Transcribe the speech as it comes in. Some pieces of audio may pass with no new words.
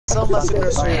So much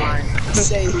nursery rhyme.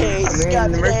 Say, hey, I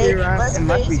mean, the Mercury rhyme, it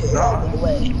must be strong.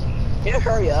 Here,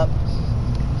 hurry up.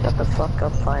 Shut the fuck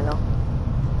up, Final.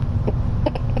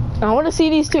 I want to see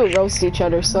these two roast each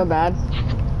other so bad.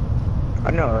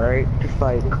 I know, right? Just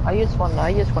like, I just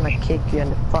wanna kick you in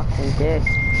the fucking dick.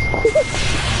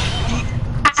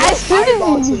 As soon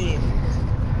Fireball as you... team.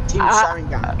 Team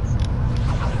Sharingan.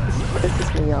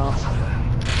 Pisses me off.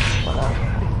 What up?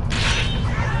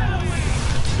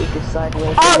 Take it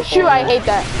sideways. Oh shoot, I hate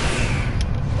that.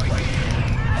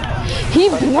 He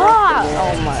blocked!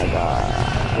 Oh my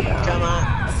god. Come on.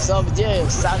 So,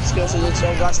 dude, stop skills with your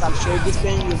children. Stop shooting this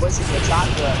thing. You're wasting your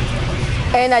chakra.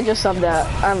 And I just subbed that.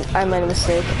 I made a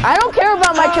mistake. I don't care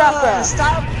about my chakra.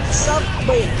 Stop.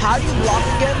 Wait, how do you block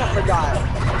again? I forgot.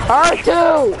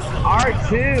 R2!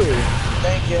 R2!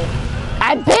 Thank you.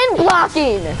 I've been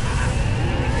blocking!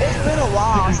 It's been a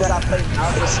while since I played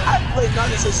Naruto. I played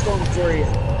Naruto since Storm 3.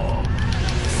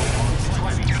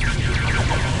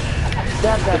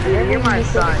 You're my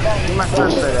son. You're my son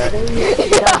for that. You're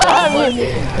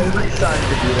my son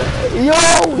to do that. Yo,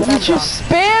 you're just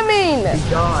spamming! He's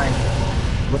gone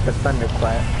with the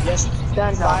thunderclap. Yes,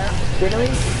 Didn't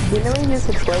we used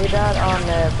to play that on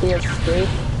PS3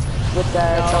 with the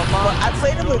I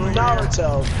played it with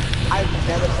Naruto. I've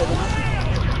never played it.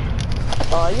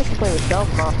 Oh, I used to play with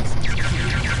Selma.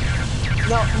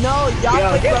 No, y'all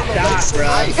played Revelation.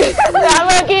 I'm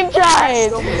gonna keep trying!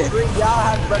 Y'all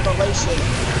have Revelation.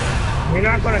 You're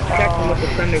not gonna catch him with the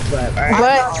thunderclap, alright?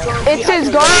 But it's his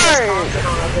guard! No,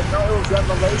 it was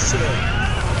Revelation.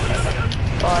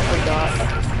 Oh, I forgot.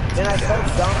 And I felt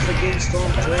dumb for getting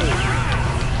Storm 3.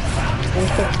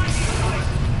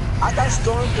 I thought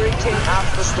Storm 3 came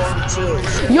after Storm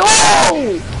 2. Yo!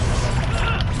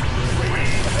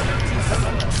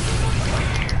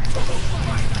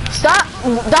 Stop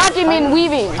dodging me and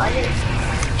weaving. I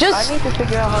Just need to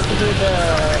figure out how to do the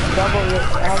double.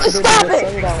 How to Stop do the it!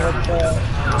 thing down with the.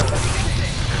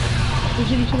 You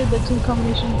should have the two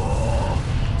combination.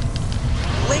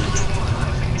 Linked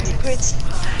secret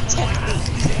technique.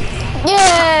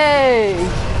 yay!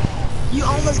 You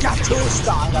almost got 2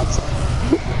 stars. That's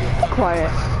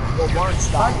Quiet. well, 1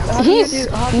 star. He's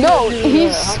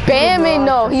spamming.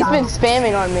 No, he's been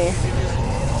spamming on me.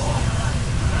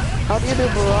 How do you do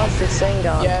Barrage the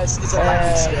Sengon? Yes, it's a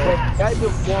lightning skill. Gotta do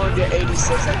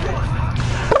 486, I think.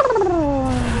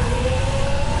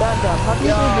 How do you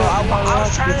Yo, do I was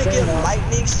Barrage trying the to get Sengon?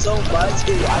 lightning so much,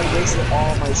 dude, I wasted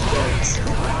all my skills.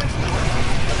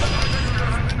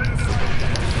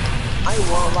 I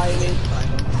want lightning, but I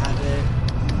don't have it.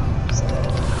 So,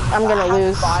 I'm gonna I have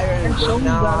lose. fire and Show me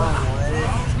now I that. want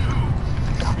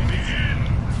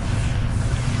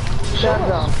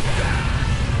Shotgun. it.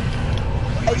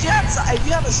 If you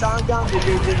have a Sharingan, you're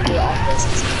giving me offense.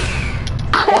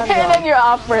 And then you're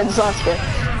off for Sasuke.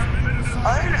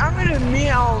 I'm gonna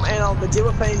meow and the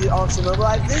dude playing the option. But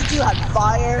like this dude had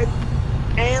fire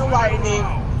and lightning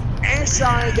and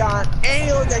Sharingan and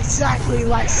he looked exactly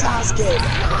like Sasuke.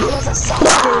 He was a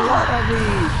Sasuke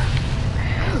wannabe.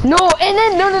 No, and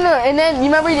then no, and then you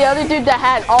remember the other dude that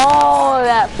had all of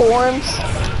that forms?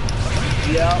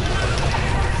 Yep.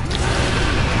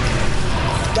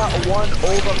 That one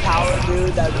overpowered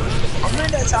dude that I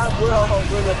remember that time we're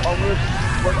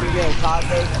working against Kage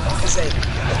and say,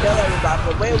 kill everybody.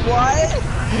 But wait, what?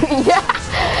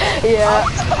 yeah.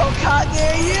 Oh, Kage,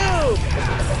 you!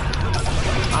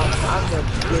 I'm the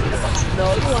good ones.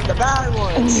 No, you want the bad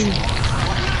ones. You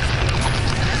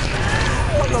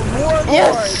want the warlords.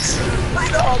 Yes. I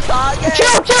know, Kage.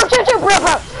 Chill, bro.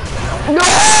 No!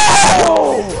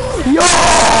 Yo!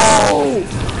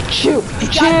 Shoot,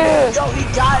 chill. Yo, he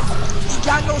got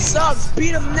no subs.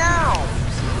 Beat him now.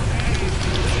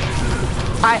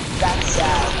 That's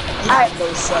sad. He had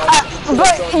no subs.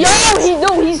 But he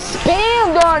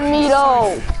spammed on me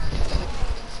though.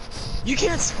 You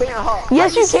can't spam her.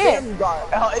 Yes, you can. If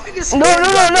you can spam No.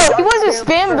 guard, He wasn't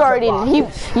spam first guarding.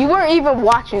 block. You weren't even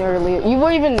watching earlier. You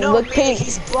weren't even No, looking.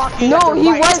 he's blocking. No, at the he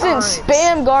right wasn't times.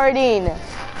 spam guarding.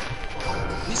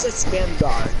 You said spam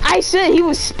guard. I said he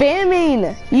was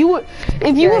spamming.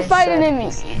 If you were fighting him,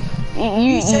 You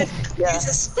said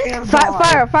spam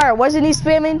guard. fire. Wasn't he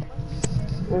spamming?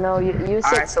 No, you said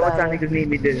Alright, so what y'all spamming. niggas need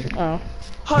me to do? Oh.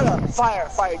 Hold up, fire.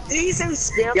 Did he say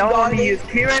spam Y'all want me to guarding? use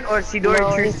Kieran or Shidori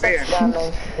No, True he said Spare?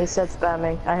 spamming. He said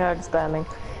spamming. I heard spamming.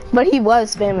 But he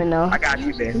was spamming though. I got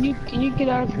you, man. Can you get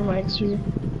out of your mic, sir?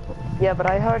 Yeah, but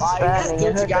I heard Fire, spamming. dude, I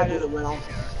you heard gotta that. do the wheel.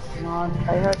 I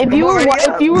heard. If you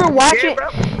were watching,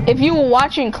 Yeah, if you were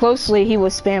watching closely, he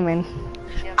was spamming.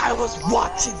 I was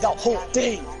watching the whole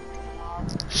thing.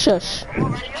 Shush.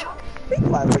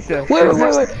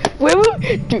 Wait.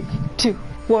 Wait. 2, 2,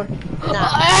 What? Nah.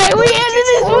 Hey, we ended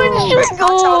his win streak.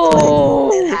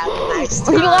 Oh. And have a nice He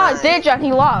time. lost. There, John.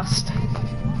 He lost.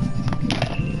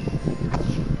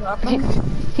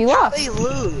 He How lost. they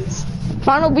lose?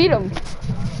 Final beat him.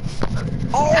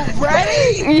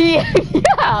 Already?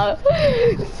 Yeah.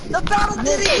 The battle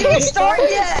didn't even start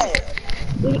yet.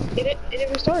 It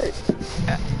didn't start.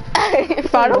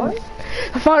 Final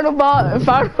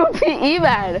beat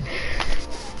Evan.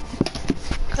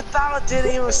 The battle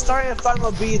didn't even start and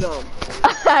Final beat him.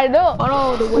 I know. Oh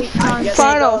no, the wait time. Yes,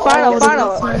 Final.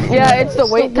 Yeah, it's the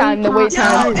wait time. The wait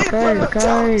time.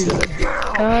 Guys,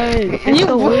 it's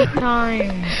the wait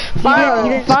time.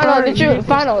 Final.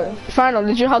 Final.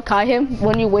 Did you Hakai him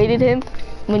when you waited him?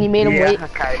 When you made him wait?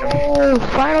 Oh,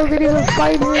 Final didn't even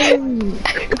fight him.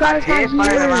 The guy's not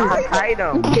here.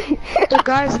 The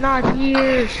guy's not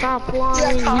here. Stop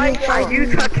lying. I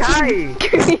used Hakai.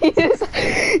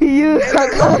 You He's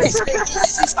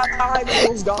Hakai, but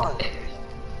he's gone.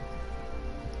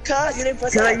 Cause you didn't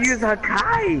press Can I X. use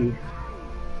Hakai?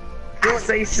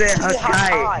 So he said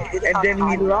Hakai, and then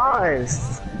he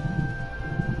lost.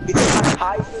 He did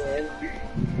Hakai, man.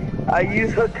 I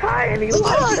used Hakai and he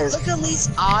lost. Look at Lee's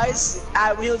eyes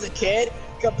when he was a kid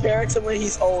compared to when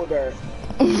he's older.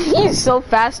 He's so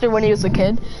faster when he was a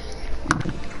kid.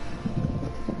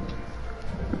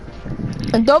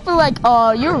 And don't be like,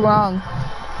 oh, you're wrong.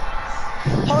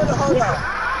 Hold on.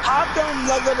 How come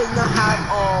Lego does not have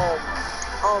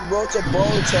Road to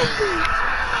Boruto League?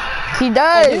 He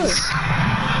does.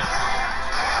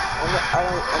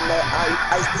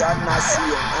 I did not see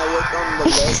him. I looked on the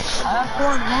list. That's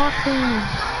one locking.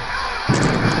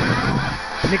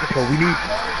 Nigga, so we need.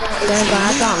 Damn,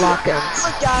 I got locked in.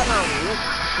 Look at him.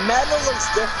 Metal looks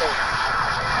different.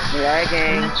 Yeah,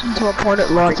 gang. To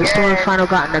opponent lost, the story final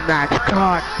got in the match.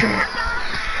 God damn.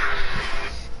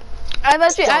 I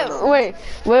thought you. Wait.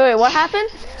 What happened?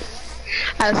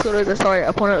 As soon as the story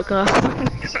opponent got.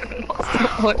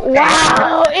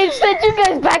 Wow! It sent you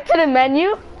guys back to the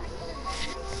menu.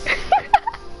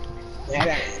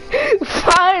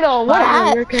 Final. What Your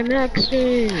happened?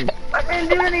 connection. I didn't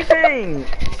do anything.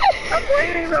 I'm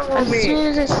waiting on As me. soon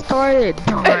as it started,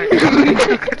 darn.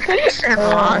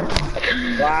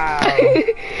 Wow.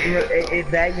 It's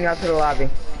dragging out to the lobby.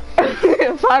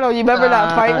 Final. You remember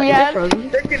that fight we had?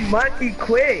 Freaking monkey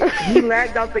quit. He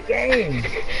lagged out the game.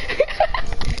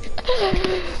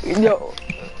 Yo.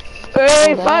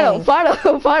 Hey,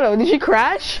 Final. Did you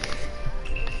crash?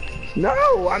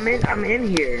 No, I'm in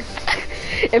here.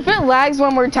 If it lags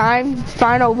one more time,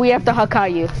 Final, we have to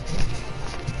Hakai you.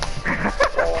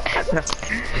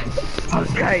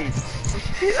 Okay.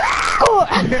 Oh.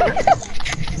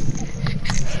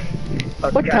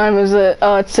 What time is it?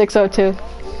 Oh, it's 6:02.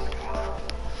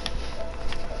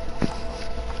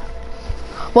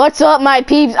 What's up, my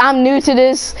peeps? I'm new to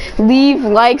this. Leave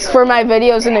likes for my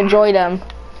videos and enjoy them.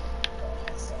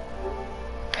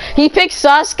 He picked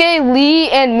Sasuke, Lee,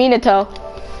 and Minato.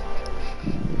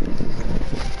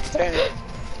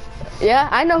 Yeah,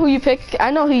 I know who you pick. You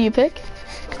do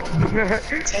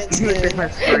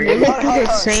the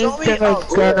same thing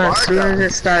again as soon as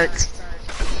it starts.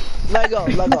 Lego.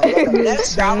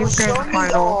 Next battle, show me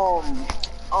Final.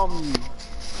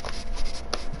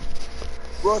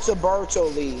 Road to Boruto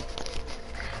League.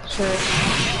 Sure.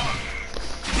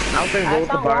 I don't think Road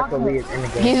to Boruto League is in the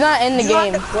game. He's not in the You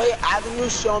game. have to play Avenue,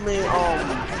 show me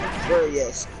where he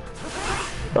is.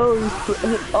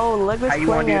 Lego's How you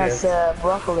wanna playing do as this?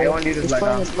 Broccoli. How you wanna do this, He's Lego?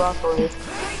 playing as Broccoli.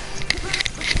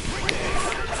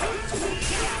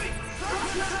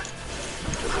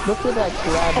 Look at that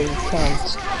grabbing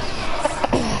tent.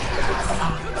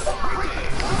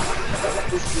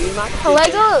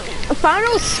 Lego,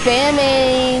 Final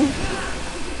spamming.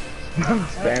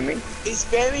 Spamming? He's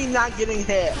spamming not getting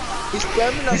hit. He's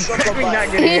spamming the circle Spamming not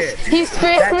button. getting hit. He's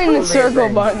spamming the That's circle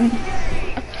hilarious. button.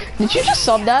 Did you just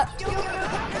sub that?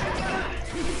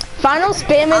 Final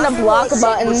spamming the block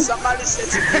button. When somebody says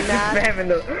to be mad, Spamming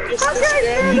the. just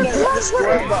spamming the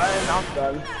square button. I'm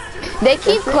done. They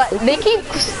keep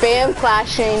spam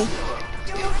clashing.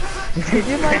 Could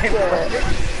you like, He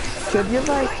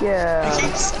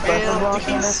keeps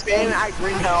spamming at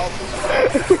green help.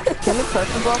 can we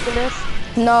person block in this?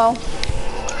 No.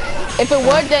 If it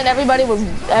would, then everybody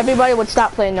would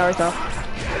stop playing Naruto.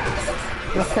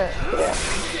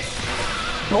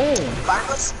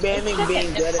 Final spamming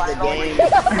being good at the game.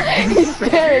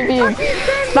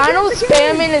 Final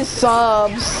spamming is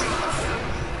subs.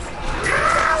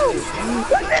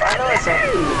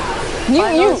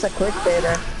 You. It's a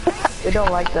clickbaiter. We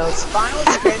don't like those. Final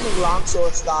spamming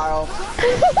longsword style.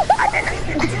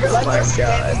 Like my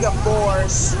spamming the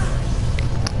force.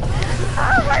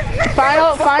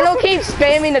 Final keeps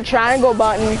spamming the triangle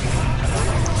button.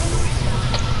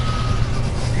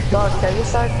 Dog, have you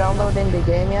started downloading the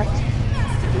game yet?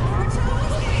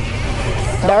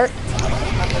 Dirt.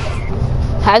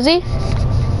 Has he?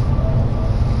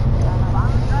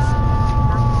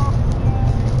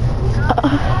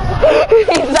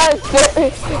 He's not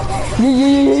spamming.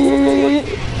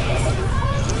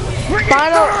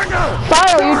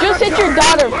 Final, you just hit your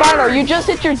daughter. Final, you just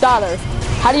hit your daughter.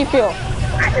 How do you feel?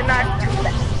 I did not do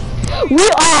that. We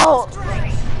all.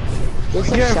 It's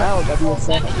a child that you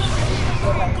said.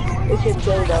 It's your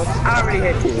child though. I already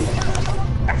hit you.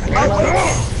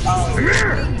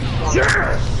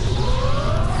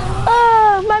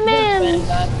 Oh, my man.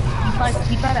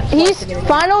 He's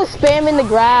Final spamming the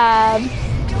grab.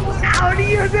 How do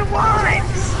you use it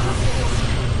once?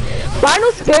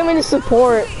 Final spamming the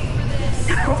support.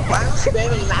 I'm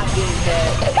spamming not getting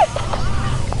hit.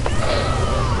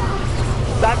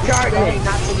 Stop charging. Spamming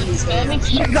not getting these hits.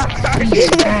 Stop charging.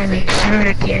 Spamming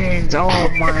shurikens, oh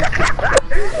my god.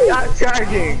 Stop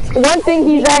charging. One thing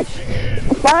he's actually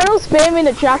Final spamming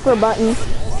the tracker button.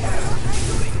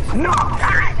 No,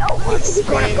 God, no. What's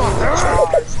going on?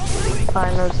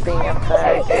 Final's being a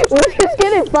fag. We're just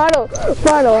getting Final.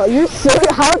 Final, you're so.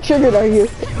 How triggered are you?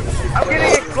 I'm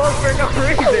getting exposed for no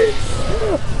reason.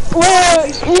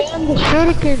 Wait, Spam the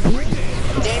shurikens.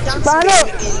 James, I'm Final.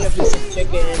 spamming eating a piece of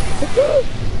chicken.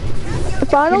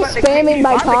 Final spamming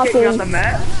by talking.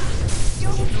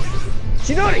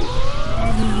 Chinori!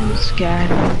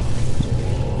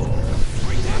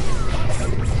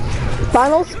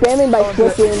 Final spamming by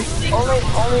flipping.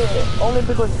 Only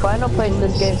because Final plays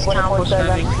this game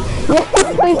 24/7. Yeah,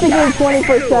 he plays the game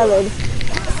 24/7.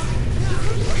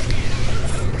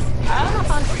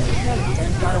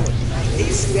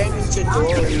 He's spamming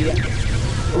Chidori.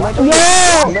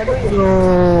 Yeah!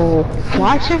 Yo,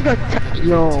 watching the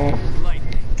yo.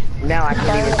 Now I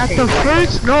can't even At take the it.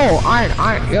 first, no,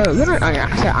 yo, literally,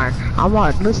 I said iron. I'm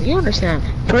on. Listen, you understand?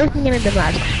 First thing in the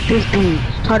match, this dude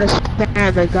tried to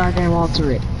spam the goddamn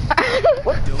ultimate.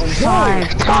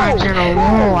 5 times in a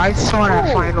row. I saw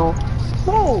that Final.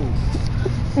 Whoa!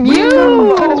 You!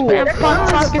 That's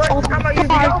the first time I used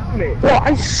the ultimate. Yo,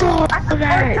 I saw That's the first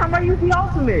that. time I used the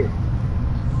ultimate.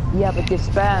 Yeah, but you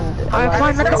spammed. I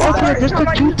find that the ultimate just a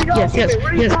juice. Yes,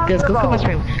 go look at my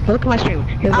stream. Go look at my stream.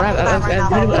 Here's I have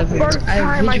video evidence. I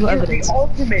have visual evidence.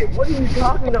 Ultimate. What are you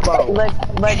talking about?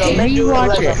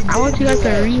 Rewatch it. I want you guys to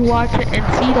rewatch it and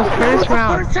see the first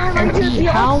round and see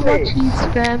how much he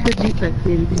spammed the juice. Like,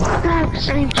 the exact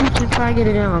same juice and try to get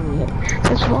it in on me.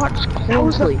 Just watch That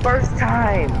was closely. the first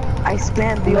time I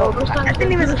spammed the ultimate. I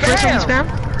didn't even First time you spam.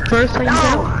 spam? First time you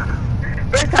spam? No.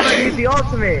 First time I used the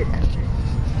ultimate.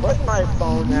 Where's my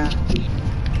phone at?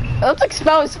 Let's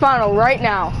expose Final right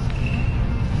now.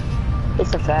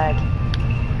 It's a fag.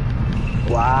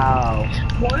 Wow.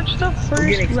 Watch the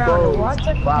Getting exposed.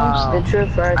 Wow. The truth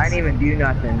hurts. I didn't even do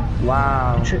nothing.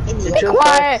 Wow. Be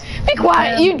quiet. Be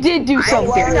quiet. You did do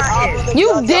something.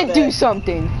 You did do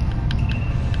something.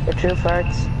 The truth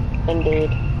hurts. Indeed.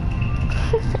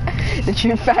 The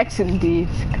true facts indeed.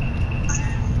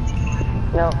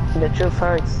 No, the truth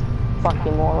hurts.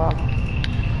 Fucking moron.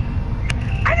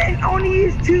 I didn't only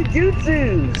use 2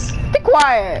 jutsus. Be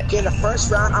quiet. Okay, the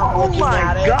first round, I'm Oh looking my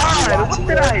at it. god, what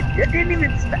did I didn't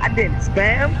even, I didn't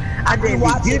spam, I didn't do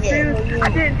watching jutsu, it. I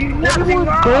didn't do nothing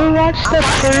wrong. Go watch the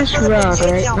first round,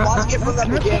 right? I'm watching it from the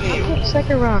Not beginning. the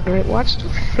second round, right? Watch the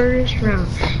first round.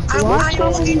 I'm Watch not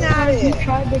how looking many at times he it.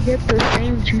 tried to get the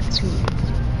same jutsu.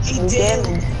 He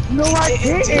didn't. No, I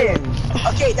He didn't.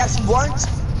 Okay, that's once.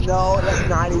 No, that's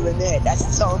not even it. That's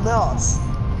something else.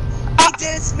 He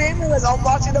didn't spam it. Like, I'm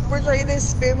watching the first round. He didn't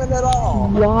spam it at all.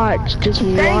 Watch, just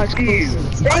watch Thank you.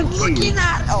 closely. I'm Thank looking you.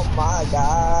 at. Oh my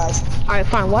gosh. Alright,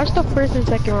 fine. Watch the first and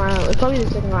second round. It's probably the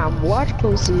second round. Watch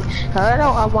closely. I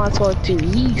know I want to talk to you.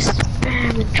 He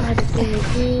spammed and tried to do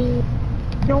it.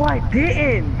 No, I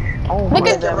didn't. Oh Look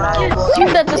my at god. Look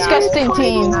at that disgusting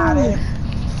team.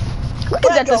 Look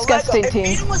at that disgusting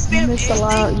team. You missed a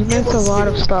lot. You missed a lot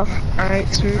of stuff. Alright,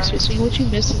 so what you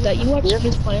missed is that you watched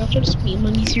Miss Final try to spam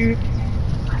on these here.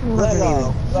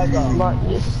 Lego. But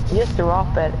just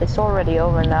drop it. It's already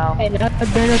over now. And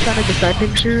I've been trying to defend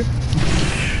him, sir.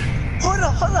 Hold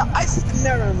up.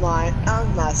 Never mind.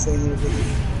 I'm not saying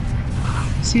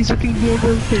anything. See something good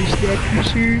on first, that you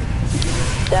sure?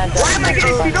 Why am I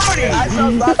getting Chidori? I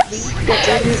saw Buffy.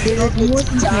 You want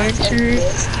the answer?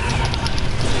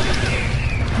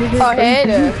 Oh, hey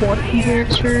there. You want the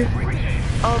answer?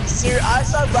 Sir, I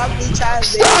saw Buffy try to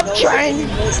Stop make trying. He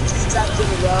missed 2 times in a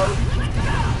row.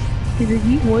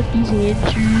 You want these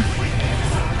answers?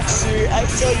 Sir, I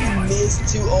saw you missed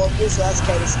 2 ultras, so that's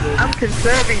kind of scary. I'm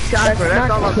conserving chakra, that's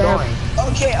all I'm doing.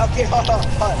 Okay, hold on.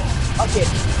 Okay,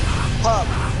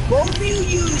 both of you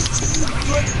use two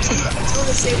of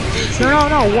the same things.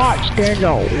 No, watch,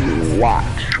 Daniel. Watch.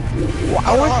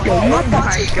 I want to you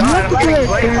have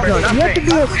to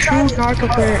be a true Naruto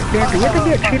player, Daniel. You have to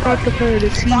be a true Naruto player to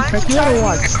see, like, you gotta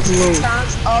watch Two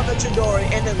times of the Chidori,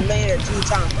 and then later 2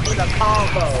 times in a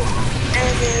combo.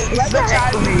 And then let the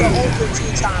guy use the ultra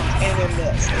 2 times, and then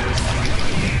this.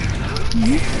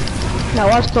 Now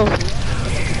watch those.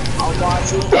 I'm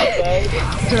watching, okay?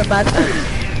 To the back.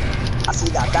 I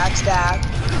see that backstab.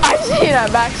 I see that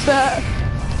backstab.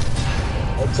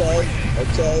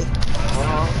 Okay.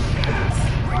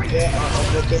 Yeah, I'm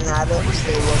looking at it,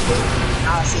 still looking.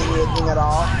 Not seeing anything at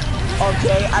all.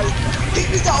 Okay, he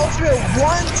used the ultimate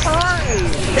 1 time!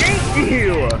 Thank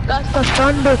you! That's the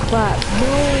thunderclap.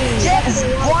 No. Yes,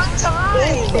 1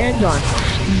 time! Stand on.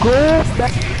 Go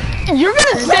back. You're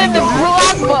gonna send the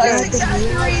block He's button.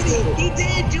 exaggerating! He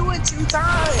did do it 2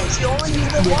 times! He only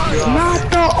used it once! Not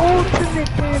the ultimate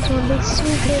dance one, the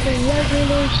super, the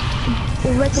regular.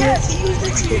 Yes, he used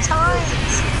it 2 times!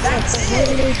 That's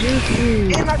it!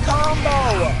 In a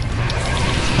combo!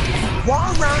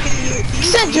 1 round he used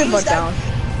Set your butt down.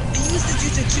 He used the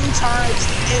jutsu 2 times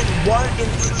in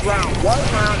each round. 1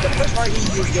 round, the first part he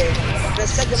used it, the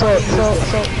second part he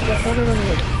used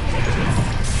it.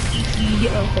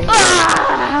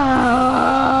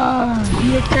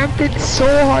 He attempted so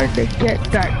hard to get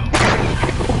that.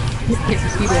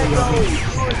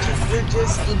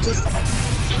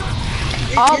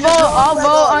 I'll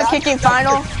vote on kicking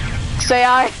final. Say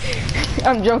aye.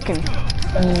 I'm joking.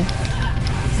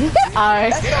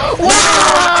 Aye. Wow!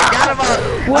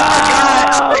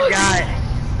 Wow! I got it.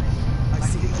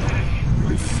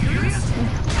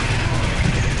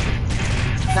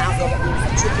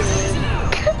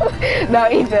 Now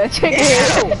eat that chicken.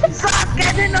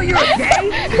 I didn't know you were gay!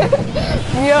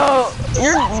 Yo,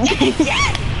 you're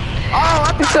Oh,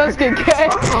 I so scared.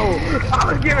 Oh, I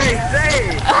was getting ready to say!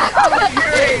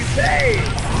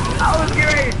 I was getting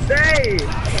ready to say!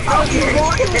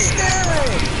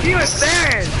 He was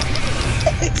staring!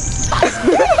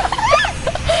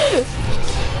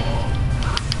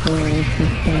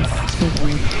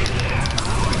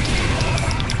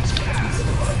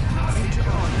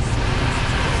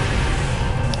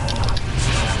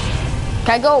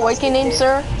 Can I go awakening,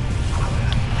 sir?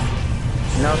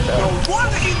 No, sir. No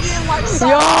wonder he didn't like Yo!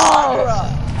 Sakura!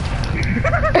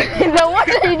 No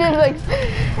wonder he did like.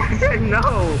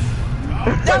 No.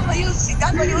 That's what you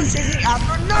was chasing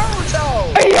after Naruto!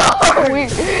 Yo, we.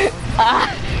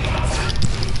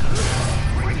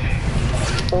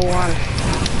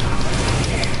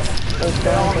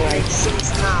 Like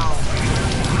 6 now.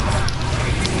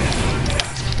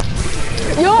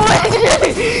 Yo!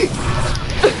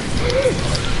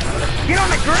 Get on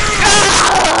the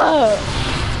ground!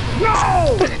 No!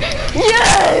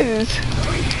 Yes!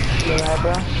 Yeah,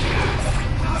 bro.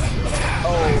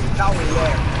 Oh, now we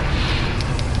there.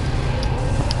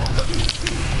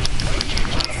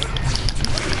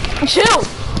 Chill!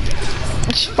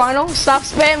 Final, stop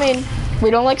spamming. We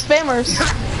don't like spammers.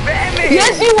 Spamming!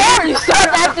 Yes, you are! You start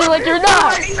acting like you're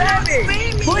not!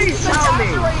 Spamming! Please tell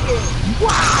me!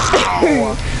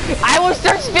 Wow! I will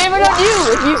start spamming on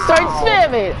you if you start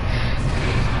spamming!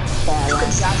 You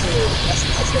exaggerated.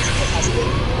 That's good.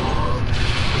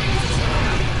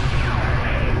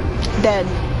 Dead.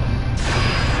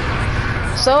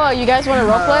 So, you guys want to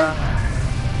roleplay?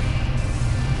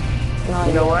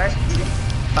 You know what?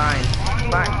 Fine.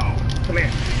 Come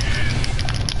here.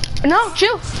 No,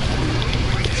 chill.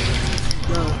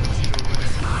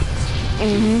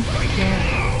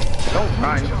 Don't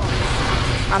run.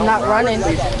 I'm not running.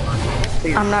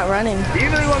 Please. I'm not running. Do you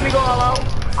really want me to go all out?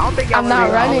 I don't think y'all I'm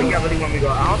not running. I don't think y'all really want me to go.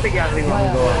 I don't think y'all really want me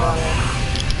to go all out.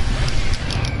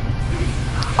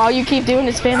 All you keep doing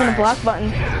is spamming the block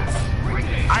button.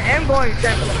 I am going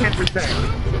 10%.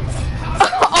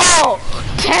 Oh!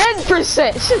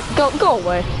 10%! Shit, go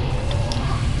away.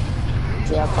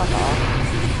 Yeah, fuck off.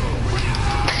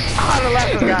 Oh, the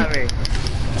left one got me.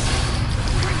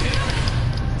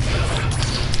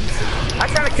 I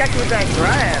tried to catch you with that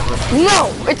grab.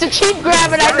 No! It's a cheap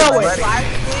grab and I know it!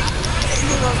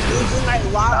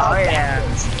 Oh yeah.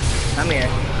 I'm here.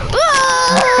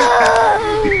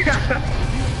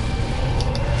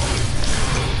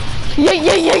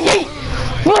 Yay!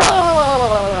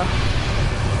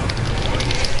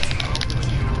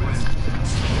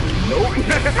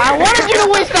 I wanted you to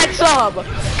waste that sub!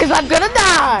 Cause I'm gonna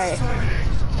die!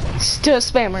 To a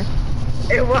spammer.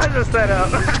 It was a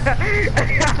setup.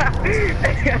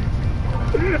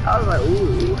 I was like,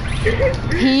 ooh.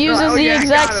 He uses Oh, the yeah, I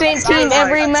exact got same him. team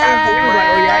every He was match. like,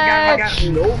 oh yeah, I got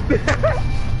him. Nope.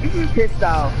 Pissed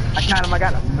off. I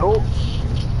got him. Nope.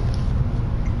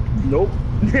 Nope.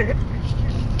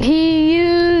 He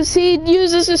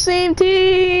uses the same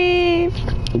team.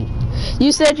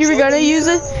 You said you were gonna use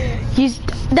it.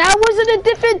 That wasn't a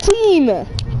different team.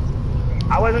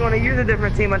 I wasn't gonna use a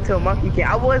different team until Monkey came.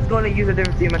 I was gonna use a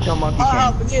different team until Monkey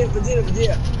came.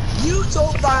 Vegeta. You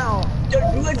told Final to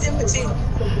do a different team.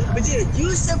 Vegeta,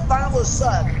 you said Final will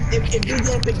suck if you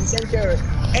didn't pick the same character.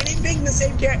 And he picked the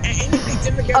same character, and he picked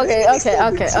different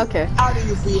characters. Okay. How do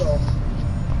you feel?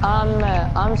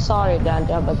 I'm sorry,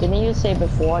 Danta, but didn't you say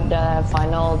before the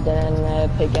Final didn't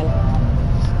pick any?